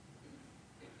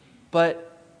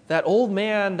 but that old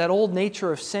man, that old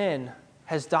nature of sin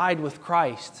has died with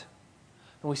Christ.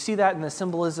 And we see that in the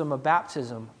symbolism of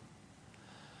baptism.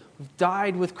 We've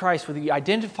died with Christ. We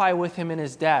identify with him in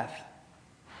his death.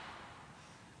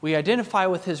 We identify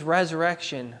with his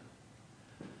resurrection.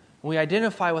 We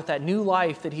identify with that new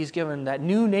life that he's given, that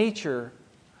new nature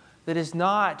that is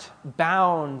not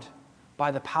bound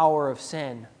by the power of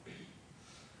sin.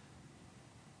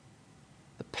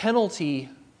 The penalty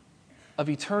of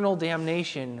eternal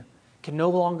damnation can no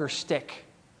longer stick.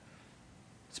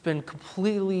 It's been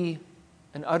completely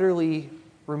and utterly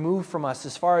removed from us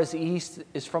as far as the east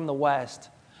is from the west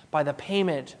by the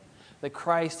payment that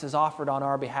Christ has offered on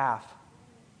our behalf.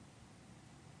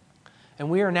 And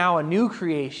we are now a new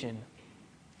creation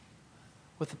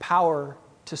with the power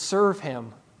to serve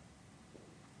him,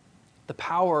 the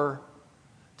power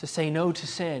to say no to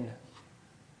sin,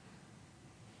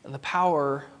 and the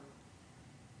power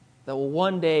that will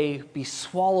one day be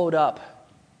swallowed up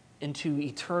into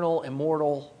eternal,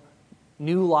 immortal,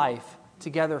 new life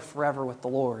together forever with the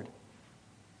Lord.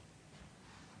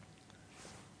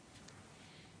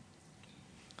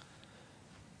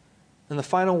 And the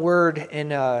final word in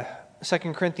 2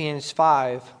 Corinthians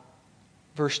 5,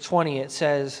 verse 20, it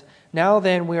says, "Now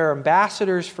then we are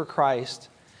ambassadors for Christ.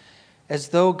 As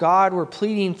though God were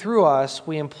pleading through us,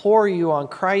 we implore you on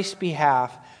Christ's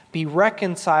behalf, be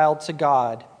reconciled to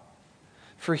God.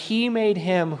 For he made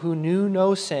him who knew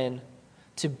no sin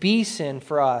to be sin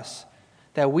for us,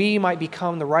 that we might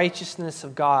become the righteousness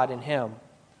of God in him."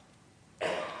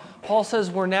 Paul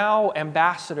says we're now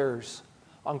ambassadors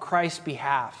on Christ's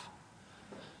behalf,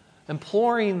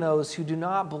 imploring those who do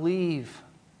not believe,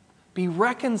 be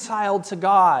reconciled to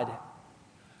God.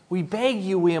 We beg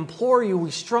you, we implore you,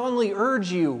 we strongly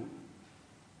urge you.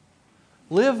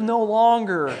 Live no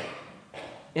longer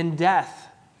in death,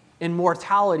 in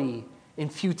mortality, in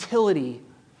futility,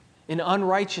 in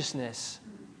unrighteousness.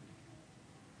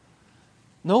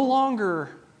 No longer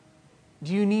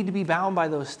do you need to be bound by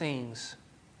those things.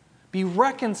 Be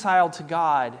reconciled to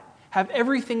God. Have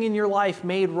everything in your life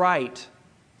made right.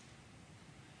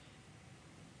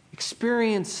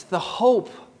 Experience the hope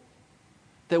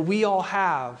that we all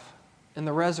have in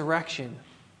the resurrection.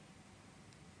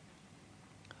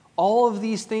 All of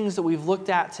these things that we've looked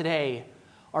at today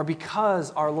are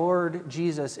because our Lord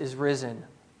Jesus is risen.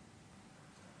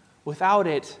 Without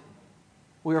it,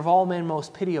 we are of all men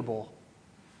most pitiable.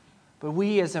 But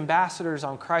we as ambassadors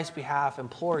on Christ's behalf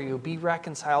implore you, be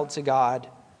reconciled to God.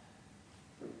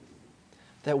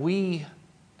 That we,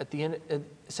 it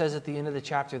says at the end of the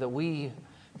chapter, that we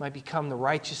might become the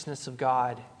righteousness of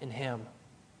God in Him.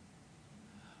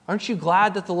 Aren't you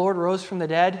glad that the Lord rose from the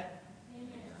dead? Amen.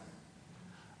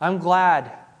 I'm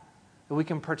glad that we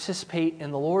can participate in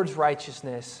the Lord's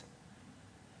righteousness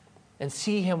and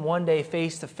see Him one day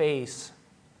face to face.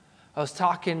 I was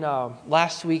talking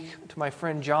last week to my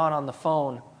friend John on the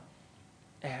phone,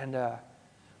 and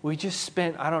we just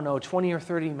spent, 20 or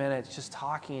 30 minutes just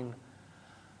talking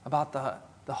about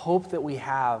the hope that we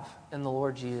have in the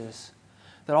Lord Jesus.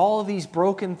 That all of these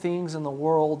broken things in the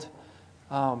world,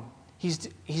 he's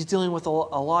dealing with a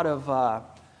lot of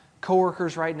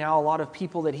coworkers right now, a lot of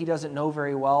people that he doesn't know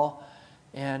very well,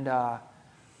 and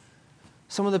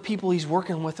some of the people he's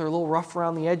working with are a little rough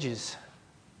around the edges.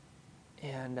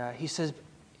 And he said,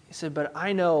 but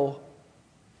I know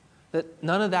that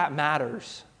none of that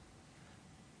matters.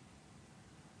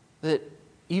 That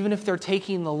even if they're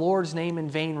taking the Lord's name in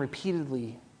vain repeatedly,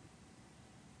 he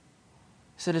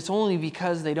said it's only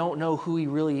because they don't know who He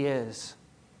really is.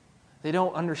 They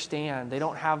don't understand. They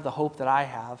don't have the hope that I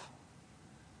have.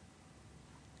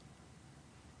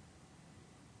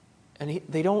 And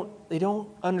they don't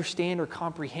understand or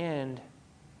comprehend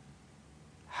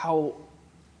how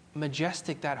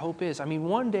majestic that hope is. I mean,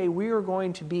 one day we are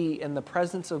going to be in the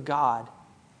presence of God.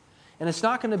 And it's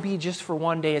not going to be just for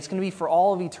one day. It's going to be for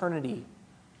all of eternity.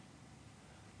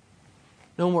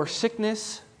 No more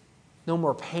sickness. No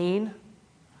more pain.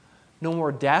 No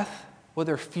more death.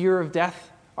 Whether fear of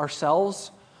death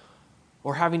ourselves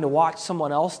or having to watch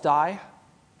someone else die.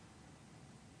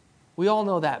 We all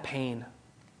know that pain.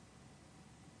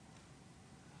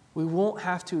 We won't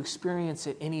have to experience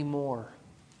it anymore.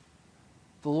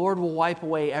 The Lord will wipe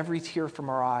away every tear from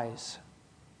our eyes.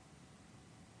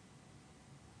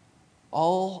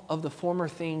 All of the former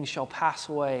things shall pass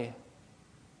away.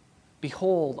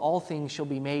 Behold, all things shall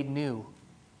be made new.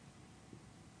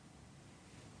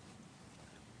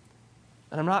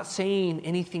 And I'm not saying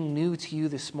anything new to you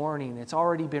this morning. It's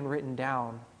already been written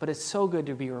down. But it's so good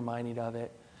to be reminded of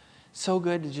it. So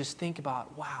good to just think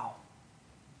about, wow,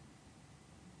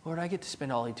 Lord, I get to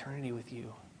spend all eternity with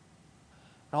you.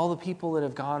 And all the people that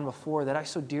have gone before that I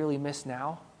so dearly miss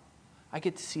now, I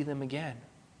get to see them again.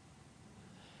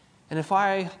 And if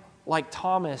I, like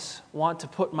Thomas, want to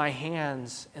put my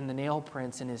hands in the nail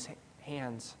prints in His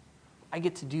hands, I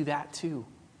get to do that too.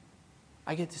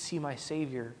 I get to see my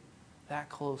Savior that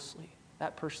closely,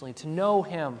 that personally, to know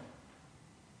Him,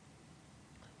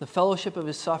 the fellowship of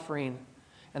His suffering,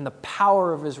 and the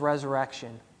power of His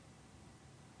resurrection.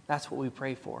 That's what we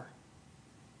pray for.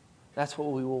 That's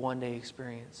what we will one day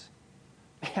experience.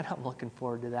 Man, I'm looking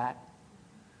forward to that.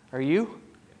 Are you?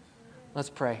 Let's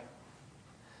pray.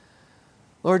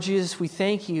 Lord Jesus, we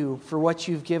thank you for what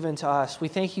you've given to us. We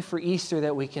thank you for Easter,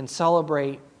 that we can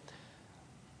celebrate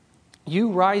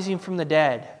you rising from the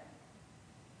dead.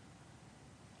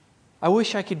 I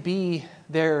wish I could be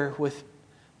there with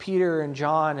Peter and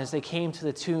John as they came to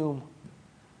the tomb.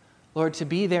 Lord, to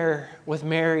be there with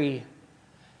Mary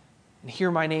and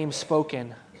hear my name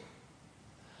spoken.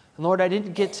 And Lord, I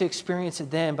didn't get to experience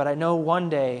it then, but I know one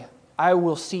day I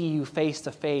will see you face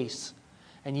to face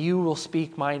and you will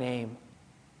speak my name.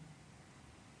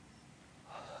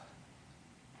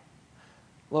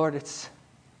 Lord, it's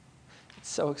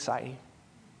so exciting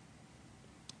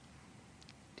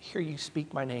to hear you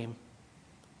speak my name.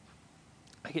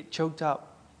 I get choked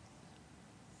up.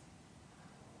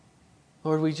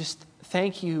 Lord, we just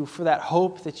thank you for that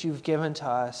hope that you've given to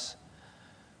us,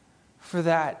 for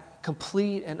that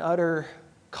complete and utter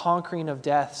conquering of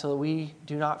death so that we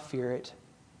do not fear it.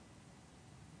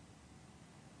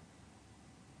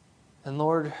 And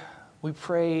Lord, we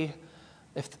pray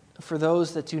for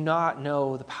those that do not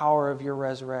know the power of your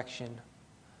resurrection,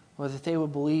 Lord, that they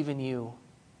would believe in you.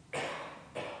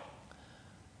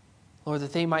 Lord,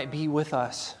 that they might be with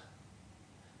us,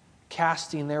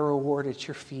 casting their reward at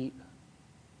your feet.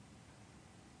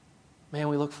 Man,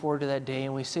 we look forward to that day,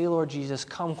 and we say, Lord Jesus,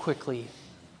 come quickly.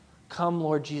 Come,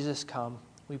 Lord Jesus, come.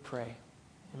 We pray.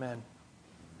 Amen.